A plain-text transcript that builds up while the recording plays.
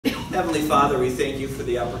Heavenly Father, we thank you for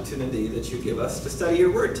the opportunity that you give us to study your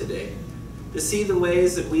word today, to see the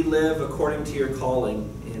ways that we live according to your calling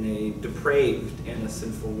in a depraved and a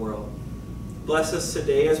sinful world. Bless us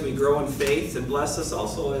today as we grow in faith, and bless us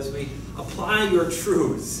also as we apply your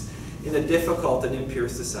truths in a difficult and impure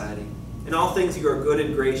society. In all things you are good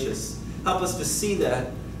and gracious. Help us to see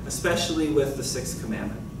that, especially with the sixth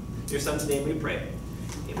commandment. In your Son's name we pray.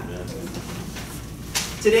 Amen.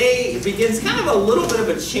 Today begins kind of a little bit of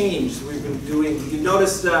a change we've been doing. You've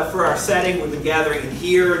noticed for our setting, we've been gathering in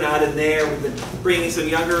here, not in there. We've been bringing some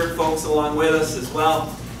younger folks along with us as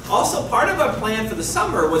well. Also, part of our plan for the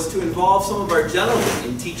summer was to involve some of our gentlemen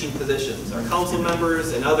in teaching positions, our council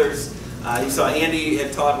members and others. You saw Andy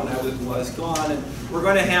had taught when I was gone, and we're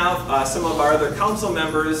going to have some of our other council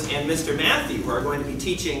members and Mr. Matthew who are going to be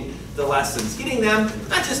teaching the lessons, getting them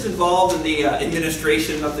not just involved in the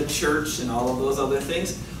administration of the church and all of those other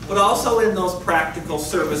things, but also in those practical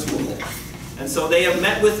service roles. And so they have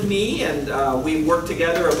met with me, and we worked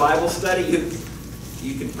together a Bible study.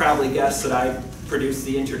 You can probably guess that I produced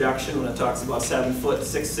the introduction when it talks about 7-foot,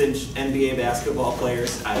 6-inch NBA basketball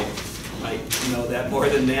players. I might know that more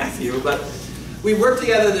than Matthew, but we worked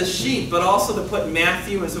together this sheet, but also to put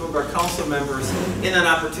Matthew and some of our council members in an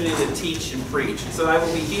opportunity to teach and preach. So I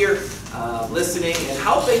will be here listening and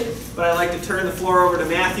helping, but I'd like to turn the floor over to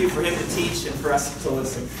Matthew for him to teach and for us to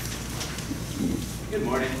listen. Good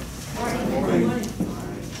morning. Morning. Good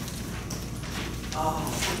morning.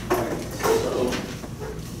 So,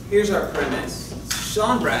 here's our premise.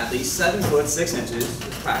 Sean Bradley, 7 foot 6 inches,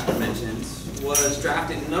 as Pastor mentions, was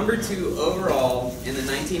drafted number 2 overall in the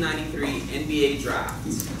 1993 NBA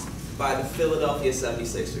draft by the Philadelphia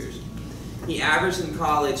 76ers. He averaged in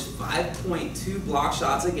college 5.2 block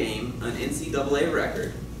shots a game, an NCAA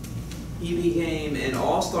record. He became an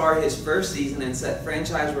all-star his first season and set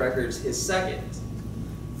franchise records his second.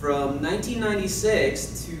 From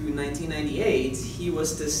 1996 to 1998, he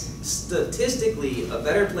was statistically a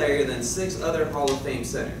better player than 6 other Hall of Fame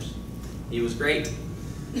centers. He was great.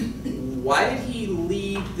 Why did he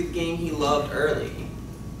leave the game he loved early?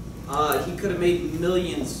 He could have made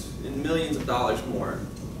millions and millions of dollars more.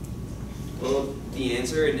 Well, the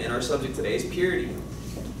answer and our subject today is purity.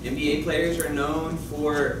 NBA players are known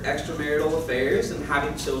for extramarital affairs and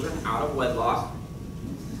having children out of wedlock.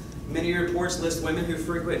 Many reports list women who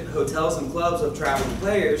frequent hotels and clubs of traveling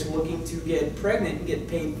players looking to get pregnant and get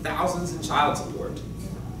paid thousands in child support.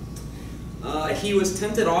 He was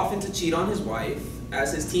tempted often to cheat on his wife,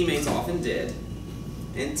 as his teammates often did,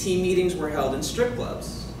 and team meetings were held in strip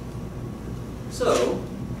clubs. So,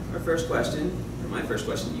 our first question, or my first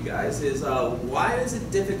question to you guys, is why is it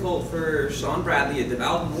difficult for Sean Bradley, a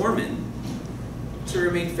devout Mormon, to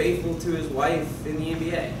remain faithful to his wife in the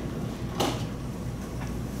NBA?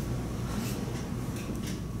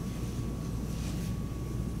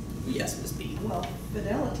 Yes, Ms. B. Well,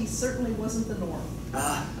 fidelity certainly wasn't the norm.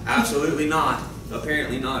 Absolutely not.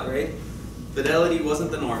 Apparently not, right? Fidelity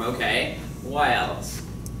wasn't the norm, okay. Why else?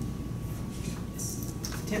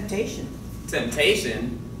 Temptation.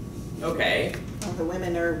 Temptation? Okay. Well, the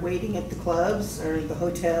women are waiting at the clubs or the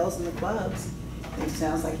hotels and the clubs. It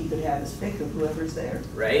sounds like he could have his pick of whoever's there.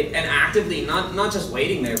 Right? And actively, not just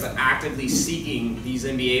waiting there, but actively seeking these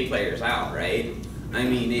NBA players out, right? I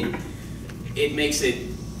mean, it makes it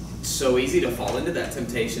so easy to fall into that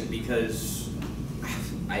temptation because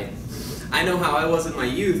I know how I was in my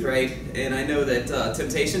youth, right? And I know that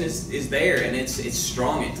temptation is there, and it's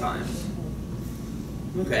strong at times.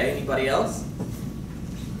 Okay, anybody else?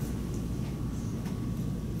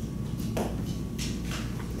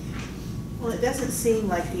 Well, it doesn't seem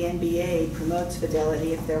like the NBA promotes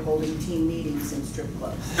fidelity if they're holding team meetings in strip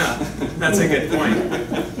clubs. That's a good point.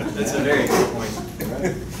 That's a very good point.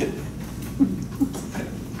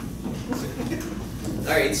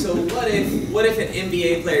 All right, so what if an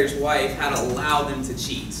NBA player's wife had allowed them to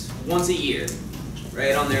cheat once a year,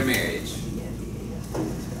 right, on their marriage?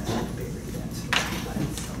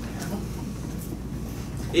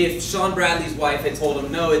 If Sean Bradley's wife had told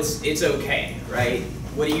him, no, it's okay, right?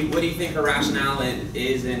 What do you think her rationale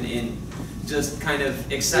is in just kind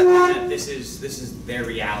of accepting that this is their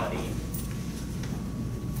reality?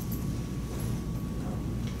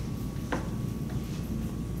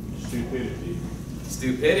 Stupidity.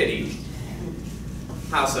 Stupidity.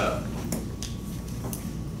 How so?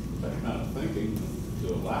 That kind of thinking,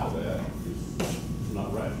 to allow that is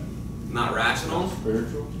not rational. Not rational? Not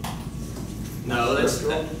spiritual. No,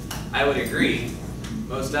 I would agree,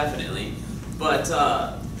 most definitely. But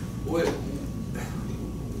what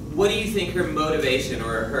do you think her motivation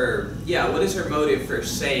or what is her motive for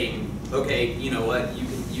saying, okay, you know what, you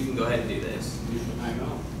can go ahead and do this? You can hang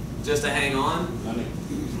on. Just to hang on? Money.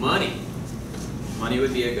 Money. Money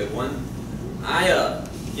would be a good one.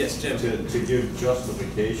 Yes, Jim. To give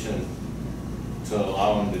justification to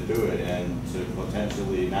allow him to do it and to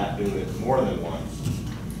potentially not do it more than once.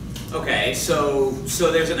 Okay, so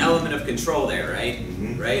there's an element of control there, right?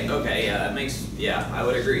 Mhm. Right? Okay, yeah, that makes, yeah, I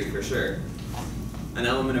would agree for sure. An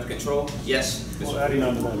element of control? Yes? Well, adding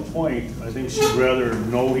on to that point, I think she'd rather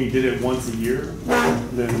know he did it once a year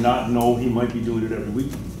than not know he might be doing it every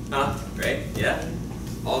week. Huh? Right? Yeah.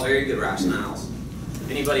 All very good rationales.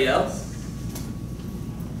 Anybody else?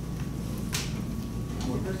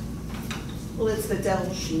 Well, it's the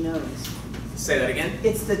devil she knows. Say that again?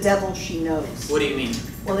 It's the devil she knows. What do you mean?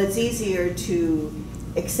 Well, it's easier to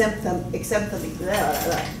accept something if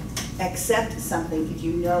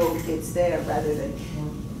you know it's there rather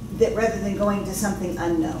than going to something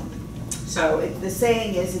unknown. So the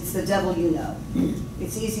saying is, it's the devil you know.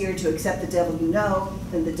 It's easier to accept the devil you know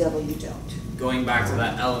than the devil you don't. Going back to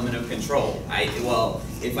that element of control. Well,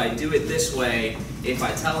 if I do it this way, if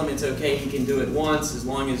I tell him it's okay, he can do it once as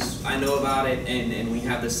long as I know about it and we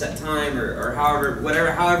have this set time or however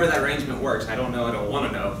that arrangement works. I don't know, I don't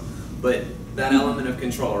want to know. But that element of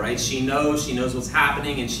control, right? She knows what's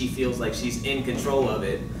happening and she feels like she's in control of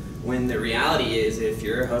it. When the reality is, if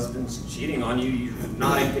your husband's cheating on you, you're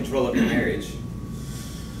not in control of your marriage.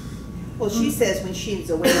 Well, she says when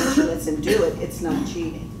she's away and she lets him do it, it's not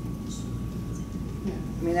cheating.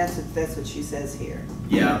 I mean, that's what she says here.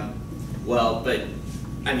 Yeah. Well, but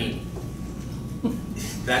I mean,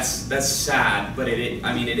 that's sad. But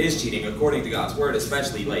it is cheating according to God's word,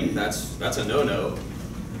 especially like that's a no-no.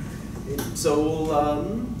 So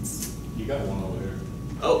You got one over here.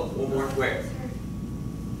 oh, one more. Where?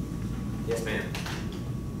 Yes, ma'am.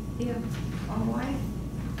 If a wife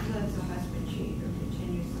lets a husband cheat or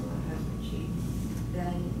continues to let a husband cheat,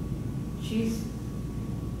 then she's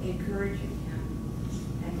encouraging him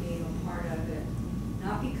and being a part of it,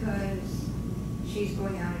 not because she's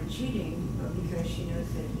going out and cheating, but because she knows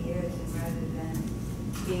that he is, and rather than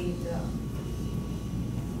being the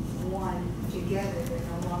one together, they're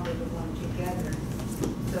no longer the one together.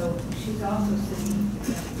 So she's also saying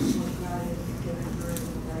that what God has given her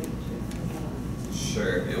the right to.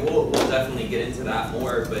 Sure, and we'll definitely get into that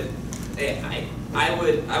more. But I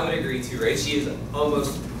would agree too, right? She is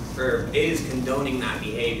is condoning that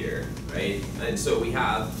behavior, right? And so we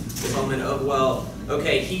have this element of, well,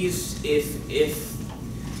 okay,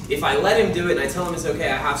 if I let him do it and I tell him it's okay,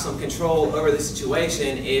 I have some control over the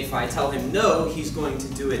situation. If I tell him no, he's going to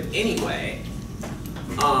do it anyway.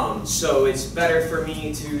 So it's better for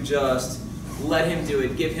me to just let him do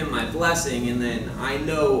it, give him my blessing, and then I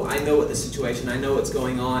know what the situation, I know what's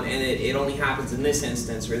going on, and it only happens in this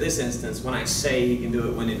instance or this instance when I say he can do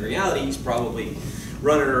it, when in reality he's probably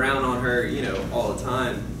running around on her, all the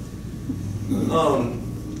time.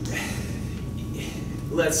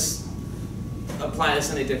 Let's apply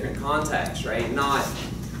this in a different context, right? Not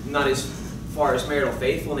as far as marital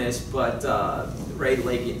faithfulness, but right,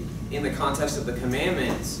 like in the context of the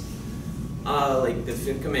commandments, like the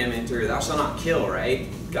 5th commandment, or thou shalt not kill, right?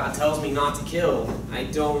 God tells me not to kill. I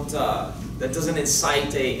don't. That doesn't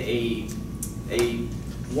incite a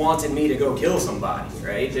want in me to go kill somebody,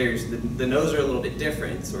 right? There's the no's are a little bit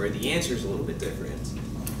different, or the answer's a little bit different.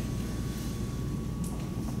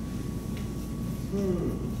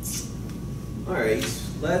 All right,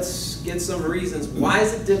 let's get some reasons. Why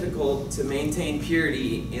is it difficult to maintain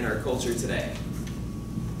purity in our culture today?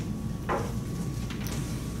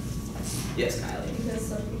 Yes, Kylie. Because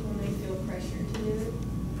some people may feel pressured to do it.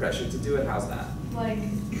 Pressure to do it? How's that? Like,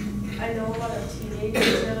 I know a lot of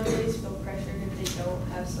teenagers nowadays feel pressured if they don't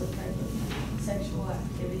have some type of sexual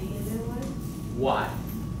activity in their life. Why?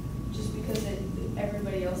 Just because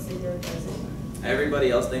everybody else they know does it. Everybody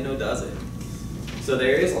else they know does it. So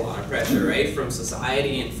there is a lot of pressure, right, from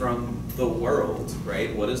society and from the world,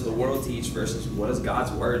 right? What does the world teach versus what does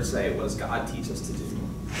God's word say? What does God teach us to do?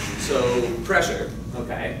 So pressure,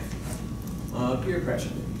 okay. Peer pressure.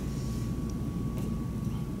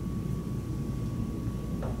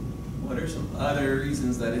 What are some other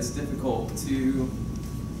reasons that it's difficult to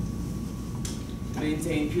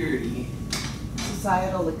maintain purity?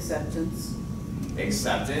 Societal acceptance.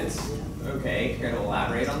 Acceptance. Okay, care to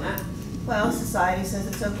elaborate on that? Well, society says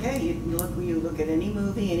it's okay. You look at any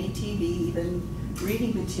movie, any TV, even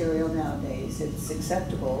reading material nowadays, it's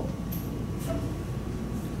acceptable.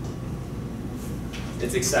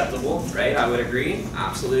 It's acceptable, right? I would agree,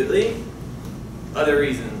 absolutely. Other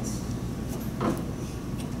reasons?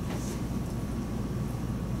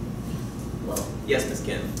 Well, Yes, Ms.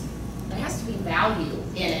 Kim. there has to be value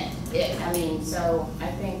in it. So I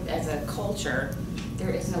think as a culture,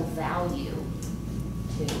 there is no value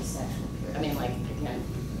to sexual purity. I mean, like, again,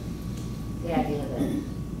 the idea that,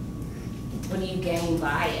 what do you gain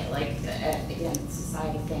by it? Like, again,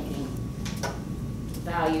 society thinking,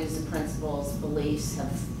 values and principles, beliefs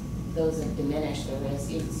those have diminished.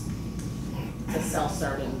 It's a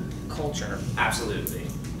self-serving culture. Absolutely,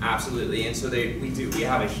 absolutely. And so we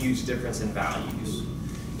have a huge difference in values.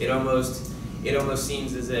 It almost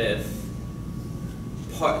seems as if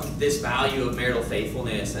this value of marital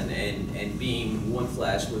faithfulness and being one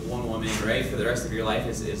flesh with one woman, right, for the rest of your life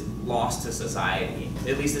is lost to society.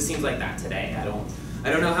 At least it seems like that today. I don't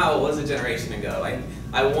know how it was a generation ago.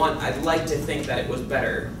 I'd like to think that it was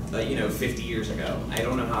better, 50 years ago. I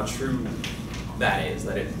don't know how true that is,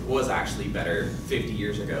 that it was actually better 50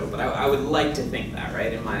 years ago, but I would like to think that,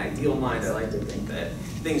 right? In my ideal mind, I like to think that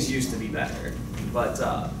things used to be better. But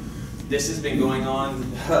this has been going on,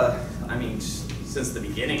 since the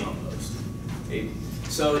beginning almost. Okay?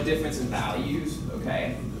 So a difference in values,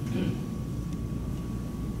 okay?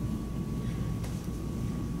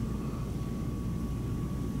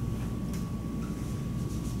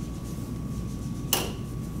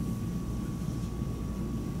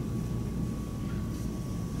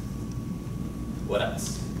 What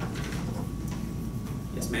else?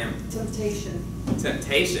 Yes, ma'am. Temptation.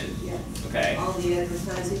 Temptation. Yeah. Okay. All the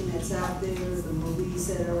advertising that's out there, the movies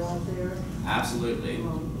that are out there. Absolutely.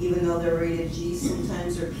 Even though they're rated G,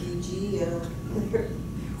 sometimes they're PG, they're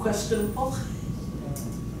questionable.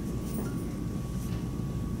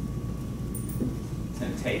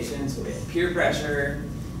 Temptation, so we have peer pressure,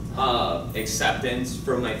 acceptance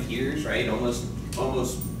from my peers, right? Almost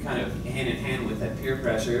kind of hand in hand with that peer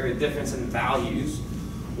pressure, a difference in values,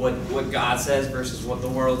 what God says versus what the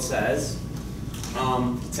world says.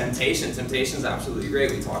 Temptation is absolutely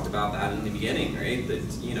great. We talked about that in the beginning, right? That,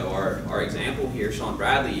 our example here, Sean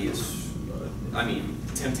Bradley, is,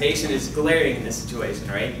 temptation is glaring in this situation,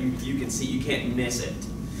 right? You can see, you can't miss it.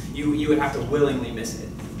 You would have to willingly miss it.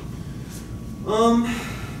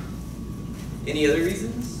 Any other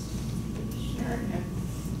reasons? Sure.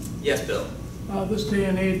 Yes, Bill. This day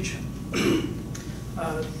and age, to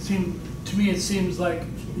me it seems like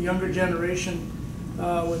the younger generation,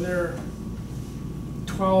 when they're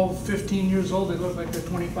 12, 15 years old, they look like they're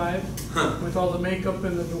 25, with all the makeup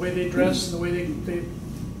and the way they dress and the way they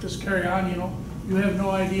just carry on, You have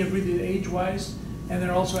no idea really age-wise, and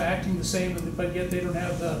they're also acting the same, but yet they don't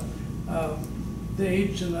have the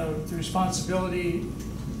age and the responsibility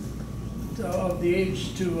of the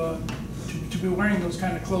age to be wearing those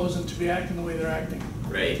kind of clothes and to be acting the way they're acting.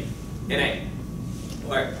 Right. And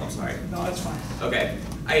I'm sorry. No, that's fine. Okay.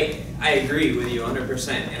 I agree with you 100%.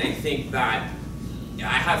 And I think that I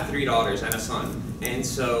have 3 daughters and a son. And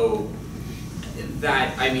so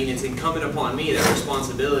it's incumbent upon me, that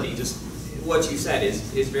responsibility, just what you said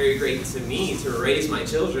is very great to me, to raise my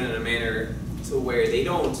children in a manner to where they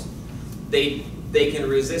can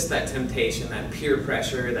resist that temptation, that peer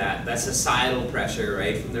pressure, that societal pressure,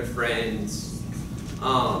 right, from their friends,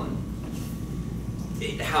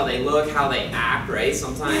 how they look, how they act, right?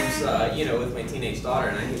 Sometimes, with my teenage daughter,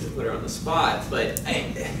 and I hate to put her on the spot, but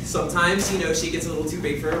sometimes, she gets a little too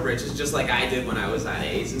big for her britches, just like I did when I was that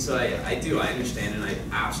age, and so I understand, and I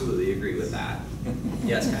absolutely agree with that.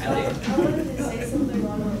 Yes, Kylie? I wanted to say something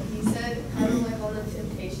on what he said, kind of like on the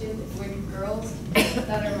temptation, when girls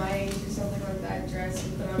that are my age or something like that dress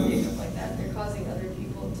and put on makeup like that, they're causing other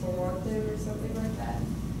people to want them or something like that.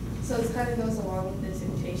 So it kind of goes along with the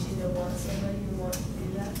temptation to want somebody who wants to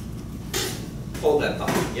do that. Hold that thought.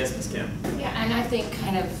 Yes, Ms. Kim? Yeah, and I think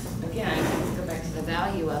kind of, again, go back to the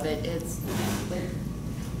value of it, it's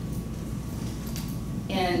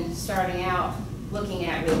in starting out looking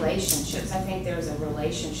at relationships. I think there's a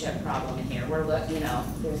relationship problem in here.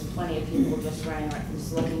 There's plenty of people just running around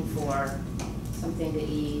just looking for something to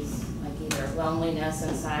ease, like either loneliness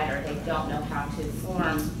inside, or they don't know how to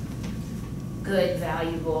form good,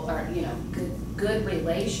 valuable, or good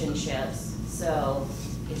relationships. So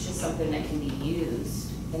it's just something that can be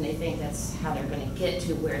used, and they think that's how they're going to get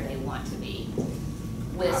to where they want to be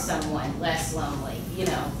with someone less lonely.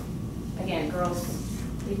 Again, girls,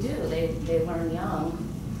 they learn young.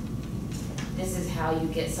 This is how you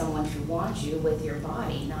get someone to want you, with your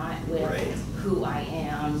body, not with who I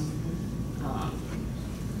am.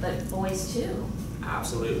 But boys too.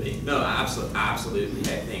 Absolutely. No, absolutely.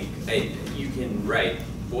 I think you can,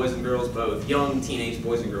 boys and girls both, young teenage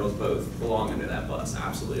boys and girls both belong under that bus,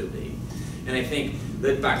 absolutely. And I think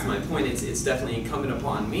that, back to my point, it's definitely incumbent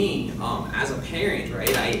upon me as a parent,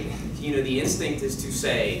 right? The instinct is to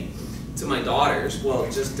say to my daughters, well,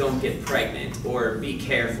 just don't get pregnant, or be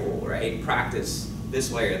careful, right? Practice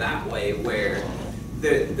this way or that way, where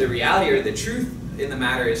the reality or the truth in the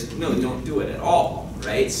matter is, no, don't do it at all,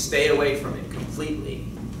 right? Stay away from it completely.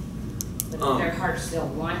 But if their heart's still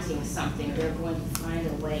wanting something, they're going to find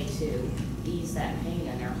a way to ease that pain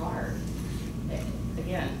in their heart.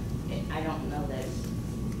 Again, I don't know that,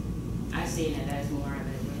 I see it as more of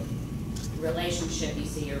a relationship. You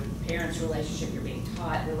see your parents' relationship, you're being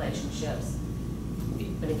taught relationships.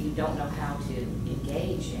 But if you don't know how to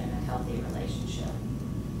engage in a healthy relationship,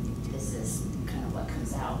 this is kind of what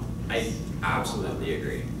comes out. I absolutely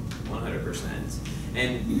agree, 100%.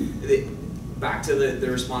 And back to the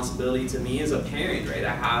responsibility to me as a parent, right?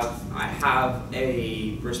 I have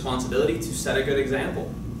a responsibility to set a good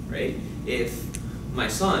example, right? If my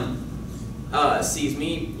son sees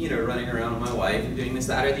me, running around with my wife and doing this,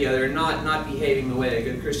 that, or the other, not behaving the way a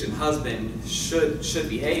good Christian husband should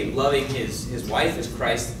behave, loving his wife as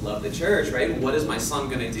Christ loved the church, right? What is my son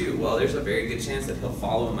going to do? Well, there's a very good chance that he'll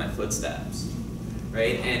follow in my footsteps,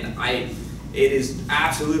 right? And it is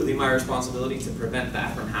absolutely my responsibility to prevent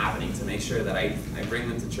that from happening, to make sure that I bring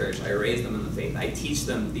them to church, I raise them in the faith, I teach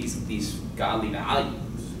them these godly values,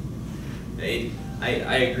 right?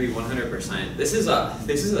 I agree 100%. This is a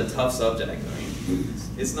tough subject. I mean,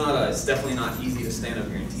 it's definitely not easy to stand up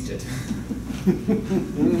here and teach it.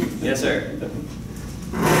 Yes, sir.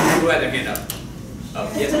 Who had their hand up?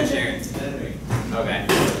 Oh, yes, Ms. Sharon. Okay.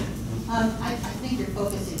 I think you're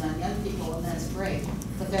focusing on young people, and that's great.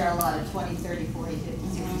 But there are a lot of 20, 30, 40, 50,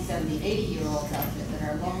 60, 70, 80-year-olds out there that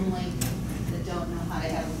are lonely, that don't know how to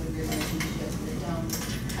have a good relationship, that don't,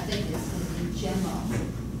 I think it's in general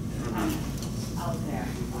out there.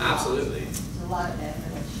 Absolutely. There's a lot of bad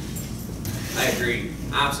relationships. I agree.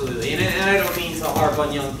 Absolutely. And I don't mean to harp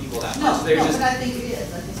on young people that much. No, They're but I think it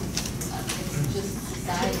is. I think it's just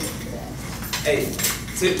society today. Hey,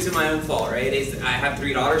 to my own fault, right? I have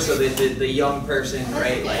 3 daughters, so the young person,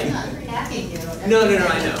 right? Like, I'm not attacking you. No,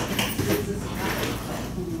 I know.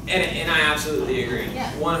 And I absolutely agree,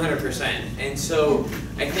 100%. And so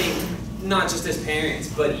I think not just as parents,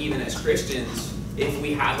 but even as Christians, if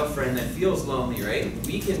we have a friend that feels lonely, right?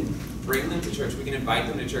 We can bring them to church. We can invite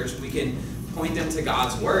them to church. We can point them to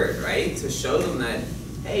God's word, right? To show them that,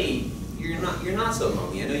 hey, you're not so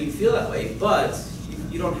lonely. I know you feel that way, but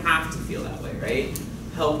you don't have to feel that way, right?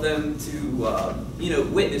 Help them to,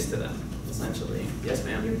 witness to them, essentially. Yes,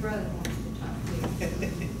 ma'am. Your brother wants to talk to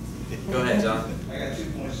you. Go ahead, John. I got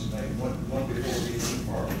 2 points to make. One before we get too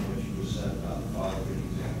far, which was said about the father being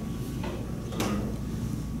examples.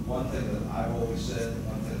 One thing that I've always said,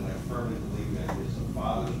 one thing that I firmly believe in, is the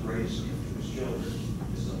father's greatest gift to his children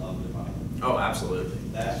is to love their mother. Oh, absolutely.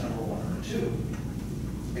 That's number 1. Number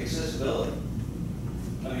 2, accessibility.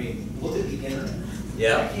 I mean, look at the internet.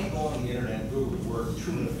 Yeah. I can't go on the internet and Google the word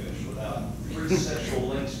tuna fish without 3 sexual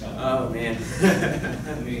links coming. Oh, man.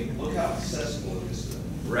 I mean, look how accessible it is to them.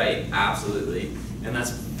 Right, absolutely. And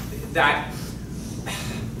that,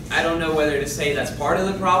 I don't know whether to say that's part of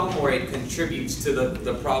the problem or it contributes to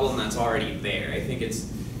the problem that's already there. I think it's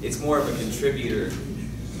more of a contributor.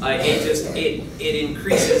 It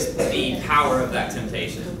increases the power of that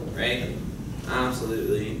temptation, right?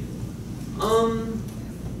 Absolutely.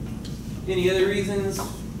 Any other reasons?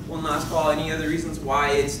 One last call. Any other reasons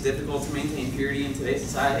why it's difficult to maintain purity in today's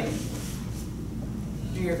society?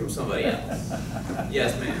 You hear from somebody else.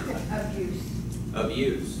 Yes, ma'am.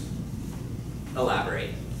 Abuse.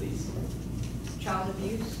 Elaborate, please. Child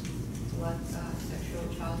abuse, sexual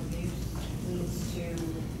child abuse leads to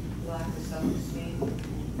lack of self-esteem,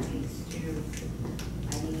 leads to,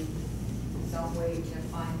 I need some way to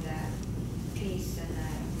find that peace and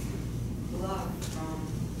that love from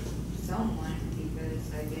someone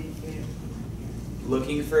because I didn't get it from here.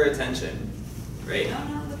 Looking for attention, right? No,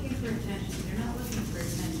 I'm not looking for attention. They're not looking for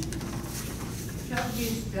attention.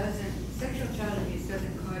 Sexual child abuse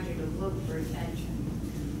doesn't cause you to look for attention.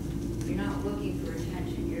 You're not looking for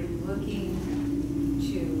attention. You're looking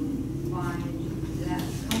to find that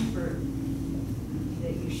comfort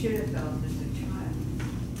that you should have felt as a child.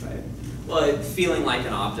 Right. Well, feeling like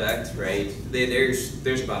an object, right?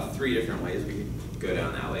 There's about 3 different ways we could go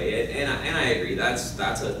down that way, and I agree. That's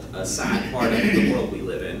a sad part of the world we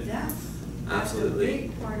live in. That's Absolutely. a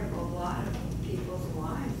big part of a lot of people's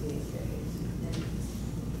lives these days.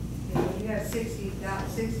 And, you have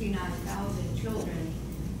 69,000 children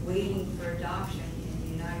waiting for adoption in the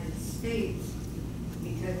United States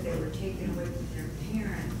because they were taken away from their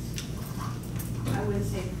parents. I would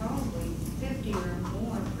say probably 50 or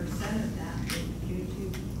more percent of that is due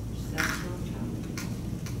to sexual child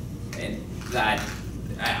abuse. And that,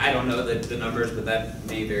 I don't know the numbers, but that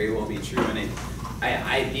may very well be true. And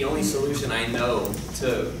the only solution I know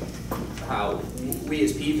to how we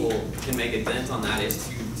as people can make a dent on that is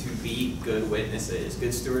to be good witnesses,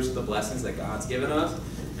 good stewards of the blessings that God's given us,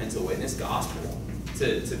 and to witness gospel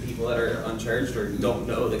to people that are unchurched or don't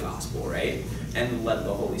know the gospel, right? And let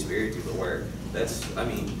the Holy Spirit do the work. That's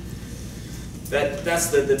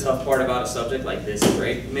the tough part about a subject like this,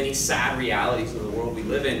 right? Many sad realities of the world we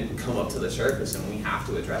live in come up to the surface, and we have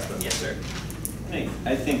to address them. Yes, sir.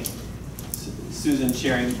 I think Susan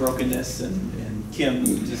sharing brokenness and Kim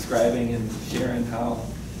describing and sharing how,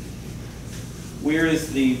 where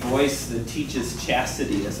is the voice that teaches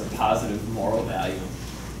chastity as a positive moral value?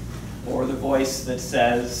 Or the voice that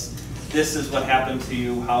says, this is what happened to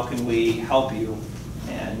you, how can we help you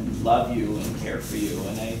and love you and care for you?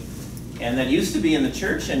 And that used to be in the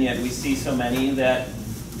church, and yet we see so many that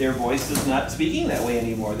their voice is not speaking that way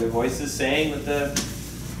anymore. Their voice is saying that the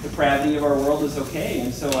depravity of our world is okay.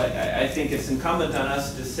 And so I think it's incumbent on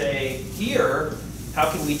us to say here, how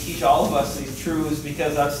can we teach all of us these truths?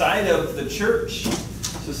 Because outside of the church,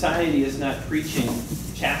 society is not preaching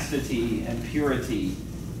chastity and purity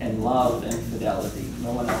and love and fidelity.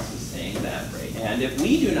 No one else is saying that, right? And if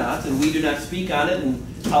we do not, and we do not speak on it and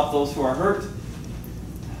help those who are hurt,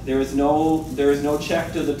 there is no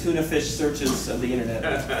check to the tuna fish searches of the internet.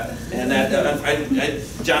 And that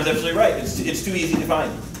John's absolutely right. It's too easy to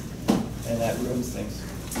find, and that ruins things.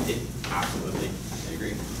 Absolutely, I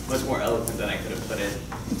agree. Much more eloquent than I could have put it.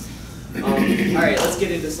 All right, let's get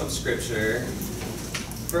into some scripture.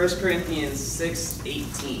 1 Corinthians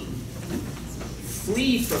 6:18.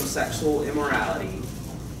 Flee from sexual immorality.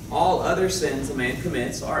 All other sins a man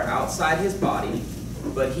commits are outside his body,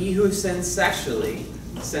 but he who sins sexually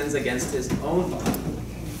sins against his own body.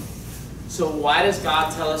 So why does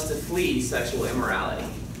God tell us to flee sexual immorality?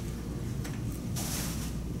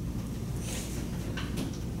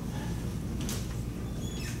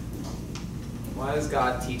 Why does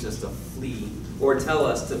God teach us to flee, or tell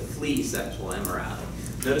us to flee sexual immorality?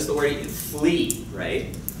 Notice the word flee,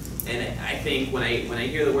 right? And I think when I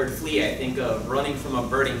hear the word flee, I think of running from a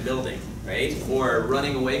burning building, right? Or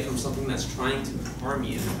running away from something that's trying to harm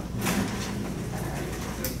you.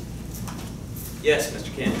 Yes,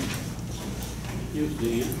 Mr. Ken? Here's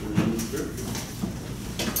the answer in the scripture.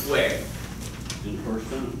 Where? In the first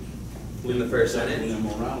sentence. In the first sentence?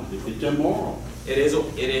 Immorality. It's immoral. It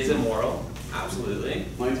is immoral, absolutely.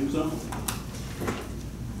 Plain and simple.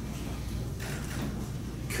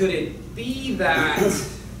 Could it be that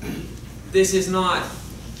this is not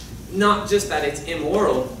just that it's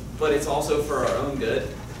immoral, but it's also for our own good?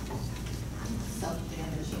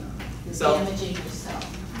 Self-damaging. You're Self- damaging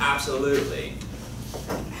yourself. Absolutely.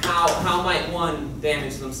 How might one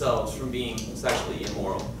damage themselves from being sexually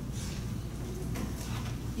immoral?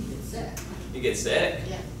 You get sick. You get sick,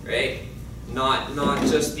 Yeah. right? Not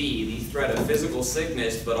just the threat of physical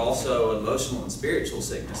sickness, but also emotional and spiritual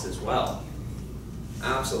sickness as well.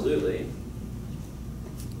 Absolutely.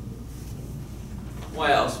 What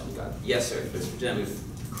else? We got, yes, sir, Mr. Jim. If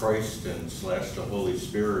Christ and / the Holy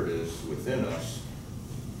Spirit is within us,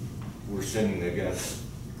 we're sinning against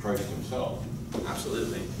Christ himself.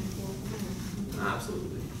 Absolutely.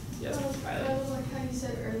 Absolutely. Yes, Mr. Kylie. Kind of like how you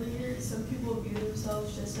said earlier, some people view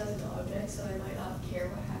themselves just as an object, so they might not care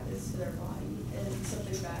what happens to their body, and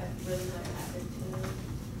something bad really might happen to them.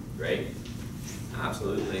 Right?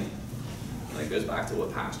 Absolutely. That goes back to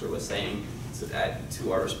what Pastor was saying,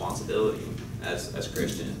 to our responsibility as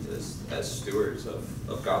Christians, as stewards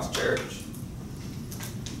of God's church.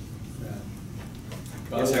 Yeah. Yes,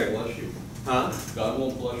 God sir. won't bless you. Huh? God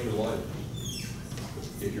won't bless your life.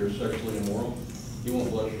 If you're sexually immoral, He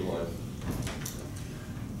won't bless your life.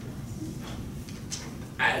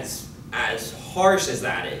 As harsh as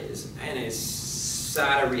that is, and as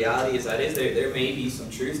sad a reality as that is, there may be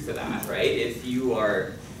some truth to that, right? If you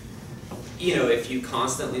are, if you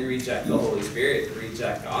constantly reject the Holy Spirit,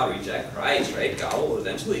 reject God, reject Christ, right? God will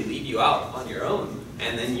eventually leave you out on your own,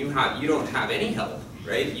 and then you don't have any help,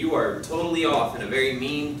 right? You are totally off in a very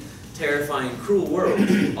mean, terrifying, cruel world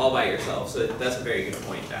all by yourself. So that's a very good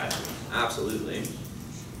point, Dad. Absolutely.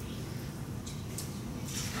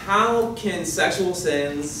 How can sexual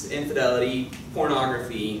sins, infidelity,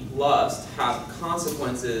 pornography, lust have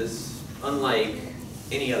consequences unlike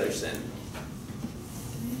any other sin?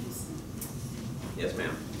 Yes,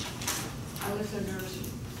 ma'am. I was a nurse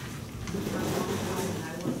for a long time, and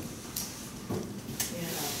I worked in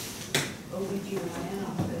a OBGYN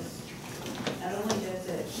office. Not only does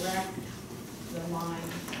it wreck the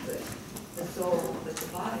mind, but the soul, but the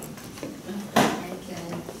body, and can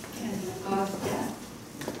cause death.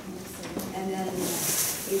 And then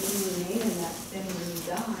if you remain in that sin when you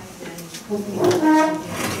die, then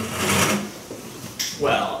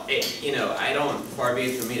you know, I don't, far be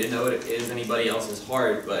it from me to know it is anybody else's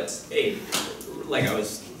heart, but hey, like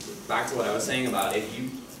back to what I was saying about if you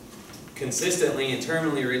consistently and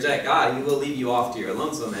terminally reject God, He will leave you off to your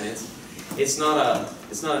lonesome, and it's not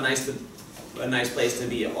a nice place to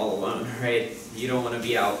be all alone, right? You don't want to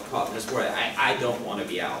be out caught in this world. I don't want to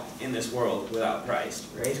be out in this world without Christ,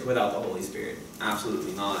 right? Without the Holy Spirit.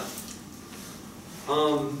 Absolutely not.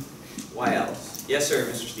 Why else? Yes, sir,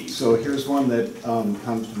 Mr. Steve. So here's one that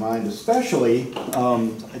comes to mind, especially,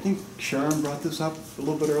 I think Sharon brought this up a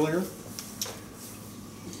little bit earlier.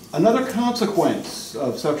 Another consequence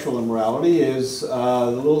of sexual immorality is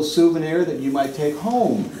the little souvenir that you might take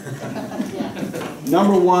home.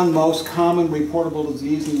 Number one most common reportable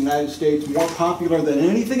disease in the United States, more popular than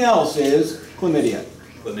anything else, is chlamydia.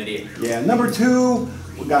 Chlamydia. Yeah, number two,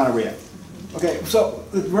 gonorrhea. Okay, so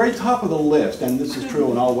at the very top of the list, and this is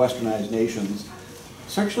true in all westernized nations,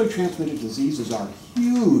 sexually transmitted diseases are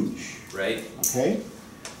huge. Right. Okay?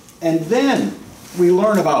 And then we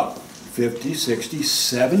learn about 50, 60,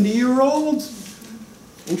 70-year-olds.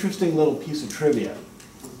 Interesting little piece of trivia.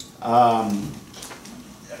 I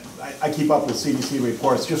keep up with CDC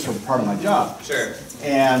reports just for part of my job. Sure.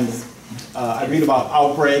 And I read about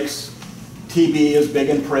outbreaks. TB is big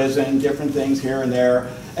in prison, different things here and there.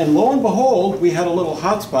 And lo and behold, we had a little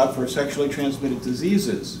hotspot for sexually transmitted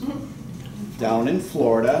diseases down in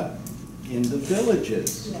Florida in the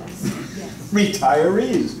villages. Yes, yes.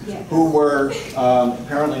 Retirees Yes. who were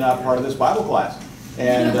apparently not part of this Bible class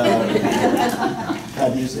and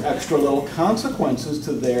had these extra little consequences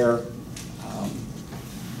to their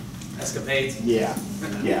escapades. Yeah,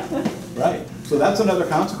 right. So that's another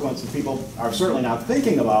consequence that people are certainly not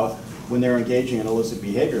thinking about when they're engaging in illicit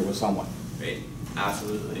behavior with someone. Right.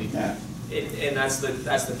 Absolutely. Yeah. And that's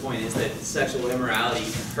the point, is that sexual immorality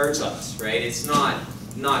hurts us, right? It's not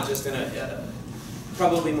just in a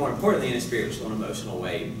probably more importantly in a spiritual and emotional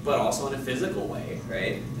way, but also in a physical way,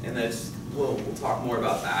 right? And that's we'll talk more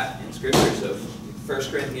about that in Scripture. So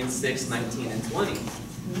 1 Corinthians 6:19 and 20.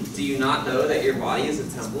 Do you not know that your body is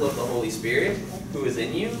a temple of the Holy Spirit, who is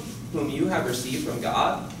in you, whom you have received from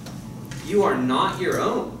God? You are not your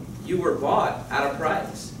own. You were bought at a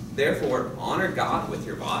price. Therefore, honor God with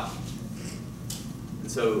your body.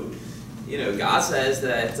 And so, you know, God says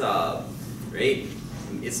that, right,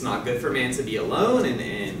 it's not good for man to be alone,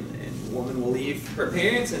 and woman will leave her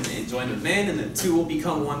parents and join with men, and the two will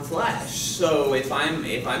become one flesh. So if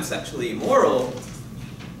I'm sexually immoral,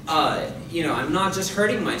 you know, I'm not just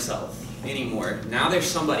hurting myself anymore. Now there's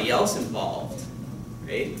somebody else involved,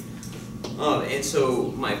 right? And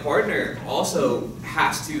so my partner also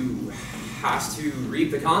has to reap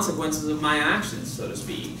the consequences of my actions, so to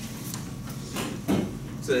speak.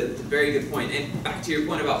 So a very good point. And back to your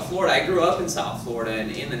point about Florida, I grew up in South Florida,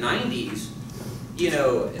 and in the 90s, you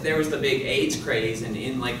know, there was the big AIDS craze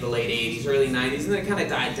in like the late 80s, early 90s, and then it kind of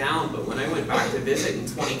died down. But when I went back to visit in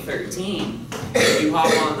 2013, if you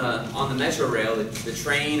hop on the metro rail, the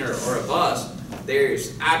train or a bus,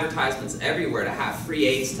 there's advertisements everywhere to have free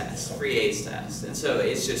AIDS tests. And so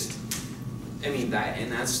it's just, I mean,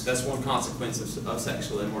 that's one consequence of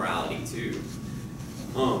sexual immorality too.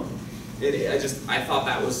 I thought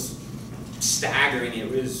that was staggering.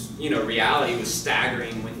 It was, you know, reality was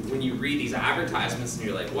staggering when you read these advertisements and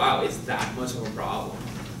you're like, wow, it's that much of a problem.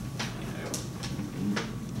 You know?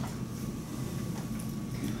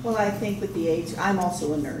 Well, I think with the AIDS, I'm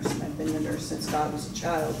also a nurse, and I've been a nurse since God was a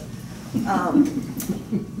child.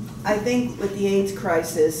 I think with the AIDS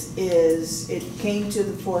crisis is it came to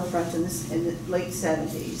the forefront in the late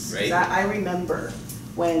 70s. Right. I remember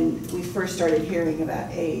when we first started hearing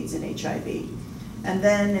about AIDS and HIV. And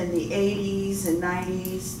then in the 80s and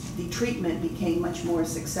 90s, the treatment became much more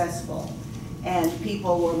successful and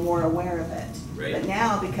people were more aware of it. Right. But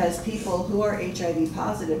now, because people who are HIV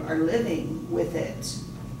positive are living with it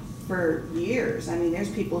for years. I mean, there's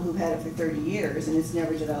people who've had it for 30 years and it's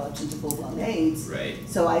never developed into full-blown AIDS. Right.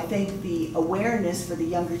 So I think the awareness for the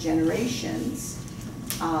younger generations,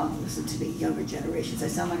 listen to me, younger generations, I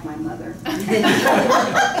sound like my mother.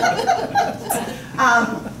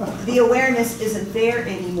 The awareness isn't there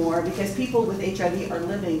anymore because people with HIV are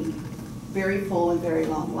living very full and very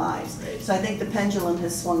long lives. Right. So I think the pendulum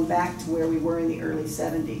has swung back to where we were in the early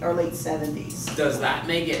 70s or late 70s. Does that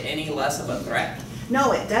make it any less of a threat?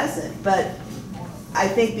 No, it doesn't, but I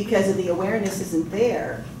think because of the awareness isn't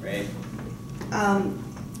there. Right.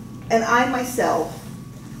 And I myself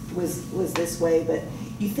was this way, but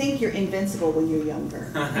you think you're invincible when you're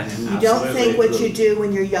younger. You don't think what you do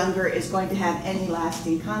when you're younger is going to have any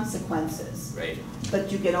lasting consequences. Right.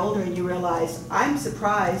 But you get older and you realize, I'm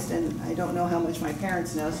surprised, and I don't know how much my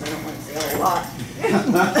parents know, so I don't want to say a whole lot.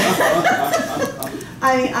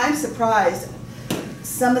 I mean, I'm surprised.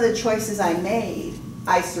 Some of the choices I made,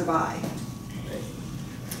 I survived.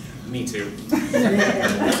 Me too.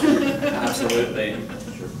 Absolutely.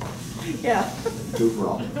 Yeah. Two for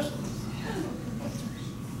all.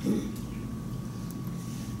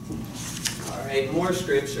 All right, more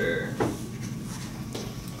scripture.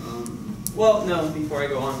 Well, no, before I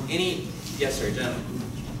go on, yes, sir, Jim.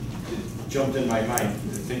 It jumped in my mind,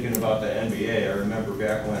 thinking about the NBA. I remember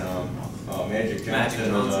back when Magic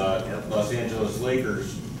Johnson of the Los Angeles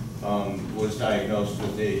Lakers was diagnosed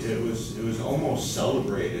with AIDS. It was almost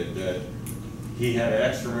celebrated that he had an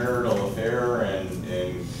extramarital affair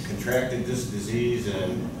and contracted this disease,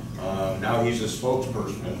 and now he's a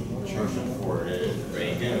spokesperson for it.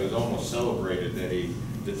 Again, it was almost celebrated that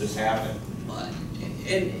this happened.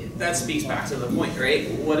 And that speaks back to the point, right?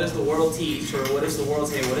 What does the world teach, or what does the world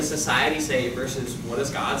say? What does society say versus what does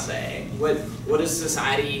God say? What does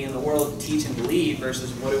society and the world teach and believe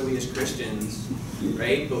versus what do we as Christians,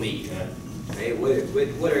 right, believe? Right?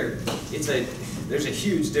 There's a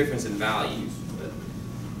huge difference in values. But,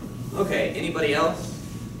 okay, anybody else?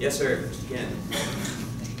 Yes, sir, Ken.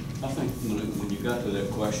 I think when you got to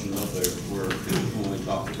that question up there, when we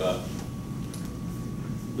talked about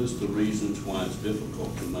list the reasons why it's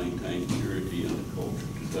difficult to maintain purity in the culture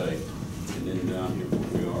today, and then down here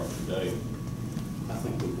where we are today, I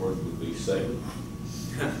think the word would be Satan.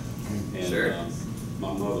 And sure.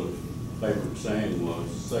 My mother's favorite saying was,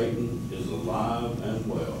 Satan is alive and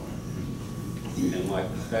well. And like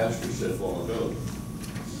the pastor said a while ago,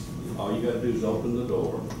 all you got to do is open the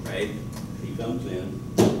door, right? He comes in,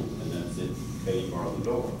 and that's it. He bar the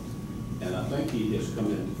door. And I think he has come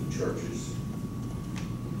into the churches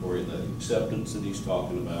for the acceptance that he's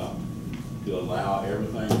talking about, to allow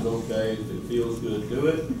everything's okay, if it feels good, do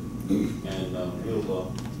it, and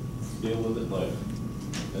we'll deal with it later.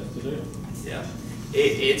 That's the deal. Yeah,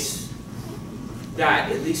 it's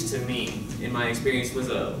that, at least to me, in my experience, was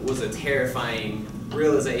a terrifying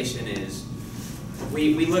realization. Is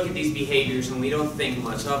we look at these behaviors and we don't think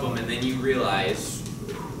much of them, and then you realize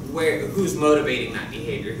who's motivating that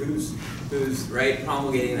behavior, who's right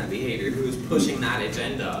promulgating that behavior, who's pushing that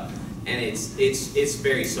agenda, and it's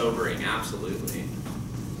very sobering. Absolutely.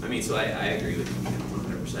 I mean, so I agree with you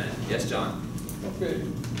 100%. Yes, John. Okay.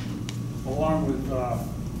 Along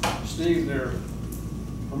with Steve there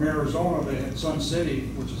from Arizona, they had Sun City,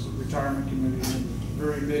 which is a retirement community, and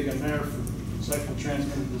very big in there for sexually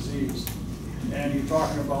transmitted disease. And you're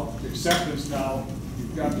talking about acceptance now.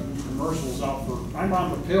 You've got the commercials out for, I'm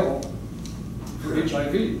on the pill for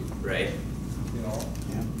HIV. Right. You know,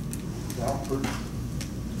 to help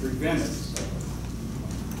prevent it. So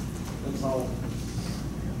that's how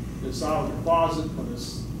it's out of the closet, but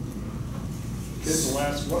it's kids will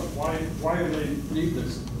ask, why do they need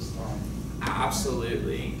this at this time?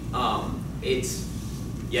 Absolutely. It's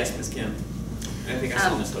yes, Ms. Kim. I think I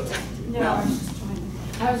saw Ms. Hope. No,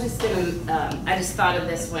 I was just gonna. I just thought of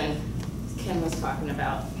this when Kim was talking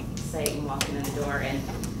about Satan walking in the door, and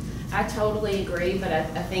I totally agree, but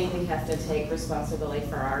I think we have to take responsibility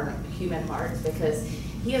for our human hearts, because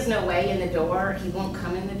he has no way in the door. He won't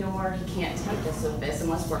come in the door. He can't tempt us with this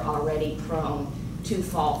unless we're already prone to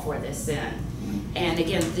fall for this sin. And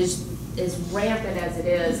again, this is rampant as it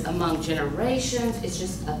is among generations. It's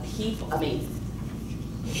just a people, I mean,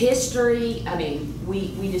 history. I mean,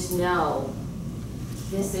 we just know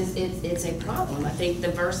this is, it's a problem. I think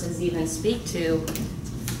the verses even speak to,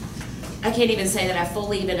 I can't even say that I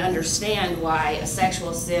fully even understand why a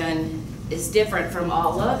sexual sin is different from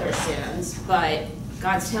all other sins, but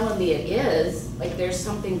God's telling me it is. Like, there's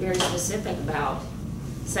something very specific about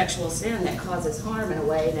sexual sin that causes harm in a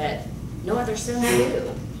way that no other sins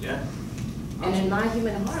do. Yeah. And in my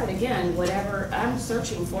human heart, again, whatever I'm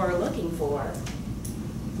searching for or looking for,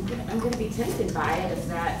 I'm going to be tempted by it if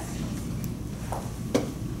that's,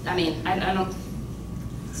 I mean, I don't,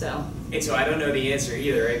 so. And so I don't know the answer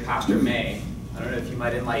either, right? Pastor May, I don't know if you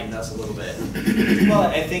might enlighten us a little bit. Well,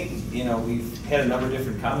 I think, you know, we've had a number of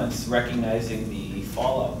different comments recognizing the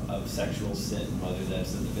fallout of sexual sin, whether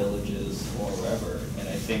that's in the villages or wherever. And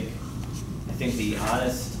I think the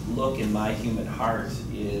honest look in my human heart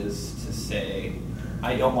is to say,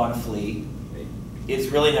 I don't want to flee. It's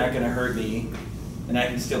really not going to hurt me, and I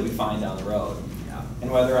can still be fine down the road. Yeah. and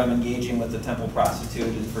whether I'm engaging with the temple prostitute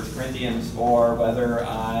in 1 Corinthians, or whether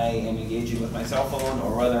I am engaging with my cell phone,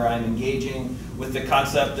 or whether I'm engaging with the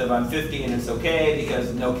concept of I'm 50 and it's okay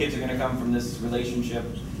because no kids are going to come from this relationship,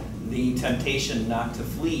 the temptation not to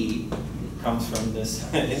flee comes from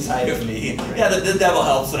this inside of me. Yeah, the devil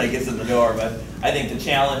helps when I get in the door, but I think the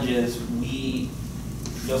challenge is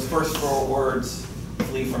those first 4 words,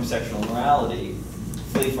 flee from sexual immorality,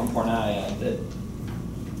 flee from porneia, that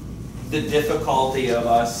the difficulty of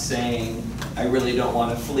us saying, I really don't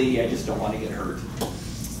want to flee, I just don't want to get hurt.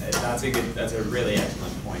 That's a really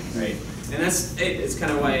excellent point, right? And it's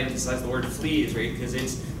kind of why I emphasize the word flee, right?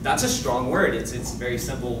 Because that's a strong word. It's a very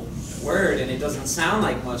simple word, and it doesn't sound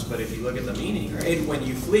like much, but if you look at the meaning, right? When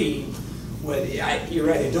you flee, you're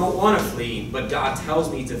right, I don't want to flee, but God tells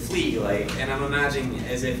me to flee, and I'm imagining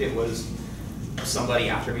as if it was somebody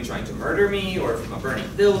after me trying to murder me, or from a burning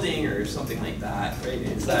building, or something like that, right?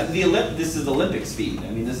 It's that This is Olympic speed. I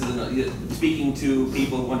mean, this is speaking to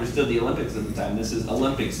people who understood the Olympics at the time. This is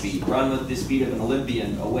Olympic speed. Run with the speed of an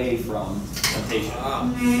Olympian away from temptation.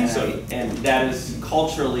 And that is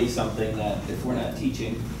culturally something that, if we're not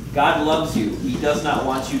teaching, God loves you. He does not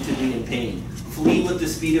want you to be in pain. Flee with the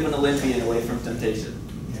speed of an Olympian away from temptation.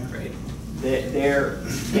 Right? There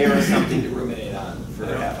is something to ruminate on for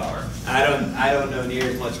a half hour. I don't know near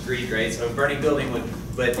as much Greek, right? So burning building would,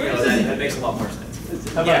 but that makes a lot more sense.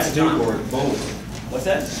 How about Yes, John? skateboard? Bolt. What's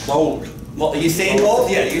that? Bolt. Usain Bolt?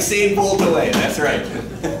 Yeah, Usain Bolt away. That's right.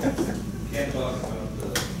 Can't talk about the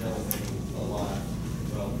devil being alive.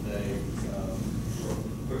 Well, today,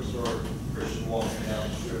 quick story, Christian walking down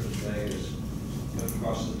the strip in Vegas, went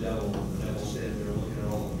across the devil standing there looking at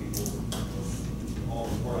all the people, all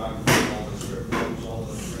the pornography, all the strip clubs, all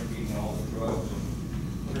the drinking, all the drugs.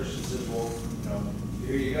 And Christian says, well,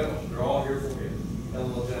 here you go, they're all here for you. Devil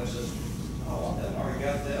looked at him and says, I want that, I already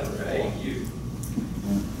got that, I want you.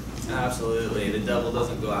 Absolutely. The devil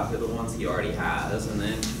doesn't go after the ones he already has. And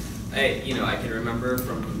then, I can remember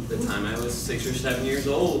from the time I was 6 or 7 years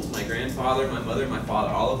old, my grandfather, my mother, my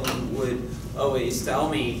father, all of them would always tell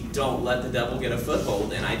me, don't let the devil get a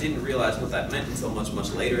foothold. And I didn't realize what that meant until much,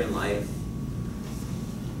 much later in life.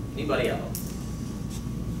 Anybody else?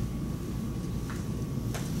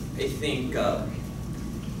 I think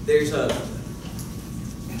there's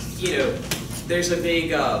a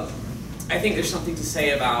big, I think there's something to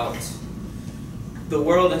say about the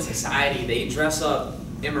world and society. They dress up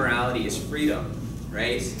immorality as freedom,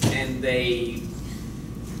 right? And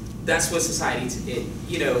that's what society,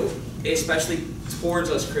 especially towards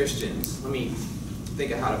us Christians. Let me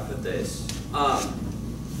think of how to put this.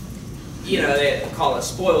 They call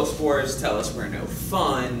us spoil sports, tell us we're no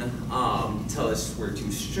fun, tell us we're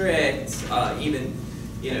too strict. Even,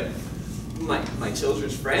 my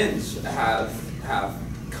children's friends have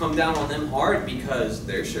come down on them hard because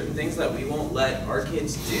there are certain things that we won't let our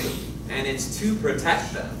kids do, and it's to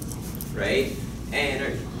protect them, right?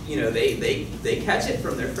 And they catch it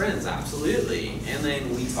from their friends, absolutely, and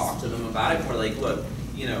then we talk to them about it. We're like, look,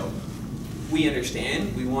 we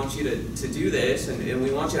understand, we want you to do this, and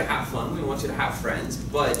we want you to have fun, we want you to have friends,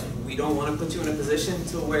 but we don't want to put you in a position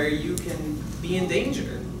to where you can be in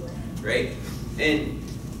danger, right? And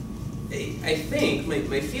I think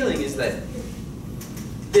my feeling is that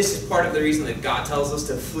this is part of the reason that God tells us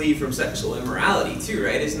to flee from sexual immorality too,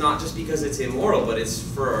 right? It's not just because it's immoral, but it's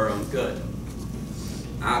for our own good.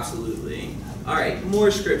 Absolutely. All right,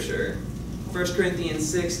 more scripture. 1 Corinthians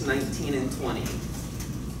 6, 19 and 20.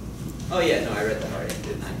 Oh yeah, no, I read that already,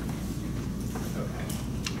 didn't I? Okay.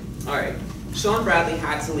 All right. Sean Bradley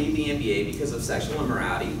had to leave the NBA because of sexual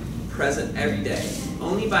immorality present every day.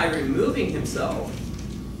 Only by removing himself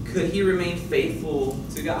could he remain faithful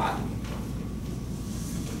to God.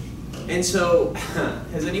 And so,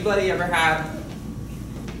 has anybody ever had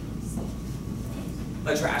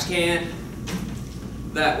a trash can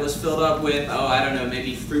that was filled up with,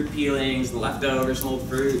 maybe fruit peelings, leftovers, some old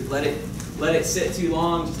fruit, let it sit too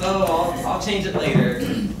long, just, I'll change it later,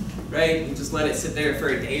 right? And just let it sit there for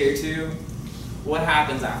a day or two. What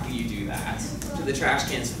happens after you do that? So the trash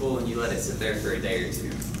can's full and you let it sit there for a day or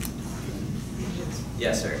two.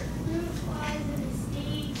 Yes, sir.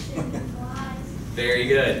 Very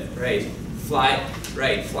good, right.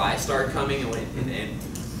 Flies start coming and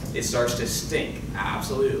it starts to stink,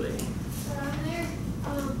 absolutely.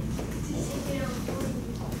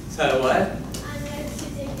 So what?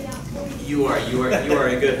 You are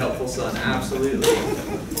a good, helpful son, absolutely.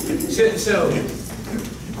 So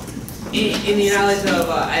in the analogy of,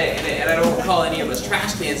 and I don't call any of us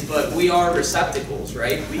trash cans, but we are receptacles,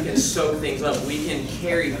 right? We can soak things up, we can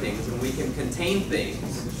carry things, and we can contain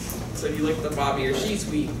things. So if you look at the bottom of your sheets,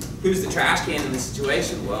 who's the trash can in this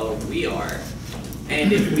situation? Well, we are.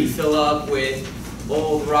 And if we fill up with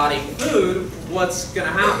old rotting food, what's going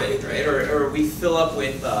to happen, right? Or we fill up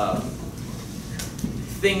with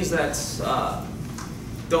things that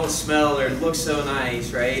don't smell or look so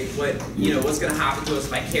nice, right? What's going to happen to us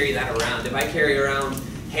if I carry that around? If I carry around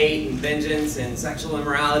hate and vengeance and sexual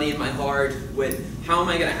immorality in my heart, how am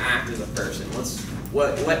I going to act as a person?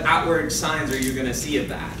 What outward signs are you going to see of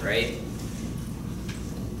that, right?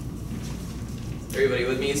 Everybody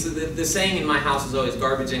with me? So the saying in my house is always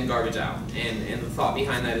garbage in, garbage out. And the thought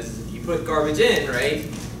behind that is if you put garbage in, right,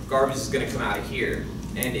 garbage is going to come out of here.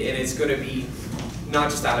 And it's going to be not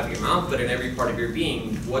just out of your mouth, but in every part of your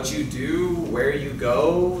being. What you do, where you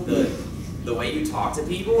go, the way you talk to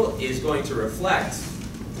people is going to reflect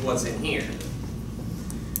what's in here.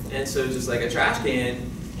 And so just like a trash can,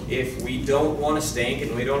 if we don't want to stink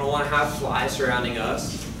and we don't want to have flies surrounding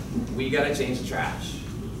us, we got to change the trash.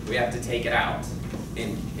 We have to take it out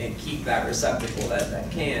and keep that receptacle, that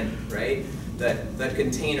can, right, that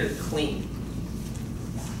container clean.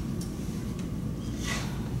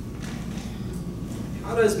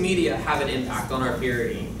 How does media have an impact on our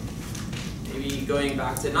purity? Maybe going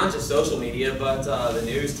back to not just social media, but the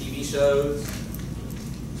news, TV shows.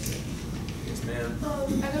 Yes, ma'am.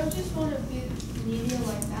 I don't just want to be media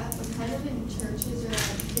like that, but kind of in churches or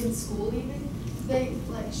like in school even, they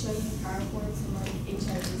like show you PowerPoints and like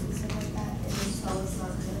HIVs and stuff like that, and they tell us not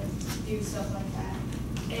to do stuff like that.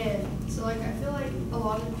 And so like I feel like a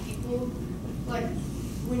lot of people, like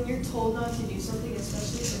when you're told not to do something,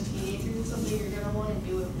 especially for teenagers and something, you're gonna want to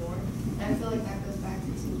do it more. And I feel like that goes back to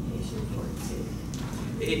temptation for it too.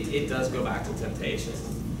 It does go back to temptation,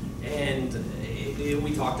 and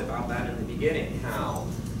we talked about that in the beginning. How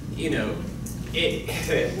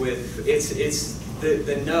it's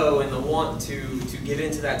the no and the want to give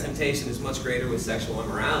into that temptation is much greater with sexual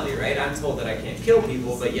immorality, right? I'm told that I can't kill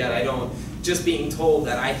people, but yet I don't. Just being told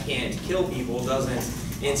that I can't kill people doesn't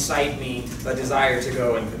incite me a desire to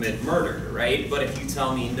go and commit murder, right? But if you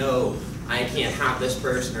tell me no, I can't have this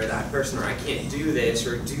person or that person, or I can't do this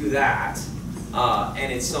or do that, and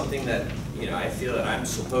it's something that I feel that I'm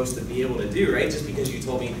supposed to be able to do, right? Just because you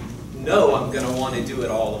told me no, I'm going to want to do it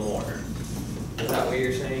all the more. Is that what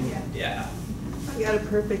you're saying? Yeah. I got a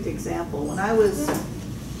perfect example. When I was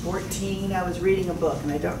 14, I was reading a book,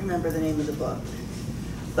 and I don't remember the name of the book.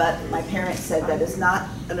 But my parents said that is not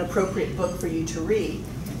an appropriate book for you to read.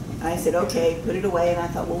 And I said, okay, put it away. And I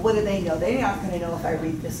thought, well, what do they know? They're not going to know if I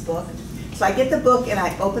read this book. So I get the book and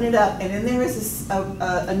I open it up, and then there is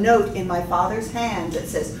a note in my father's hand that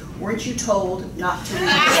says, weren't you told not to read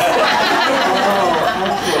this book?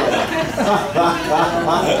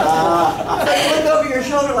 So you look over your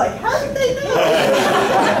shoulder like, how did they know?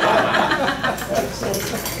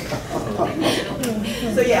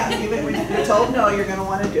 So yeah, even when you're told no, you're going to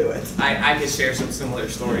want to do it. I could share some similar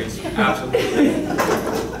stories. Absolutely.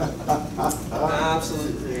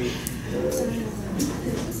 Absolutely.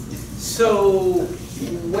 So,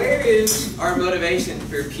 where is our motivation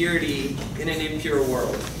for purity in an impure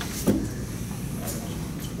world?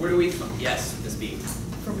 Where do we find? Yes, Ms. B.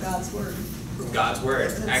 From God's Word. From God's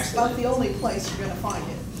Word. It's Excellent. about the only place you're going to find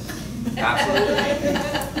it. Absolutely.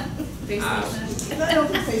 And I don't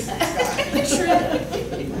think Facebook's got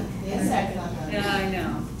it. Yeah, I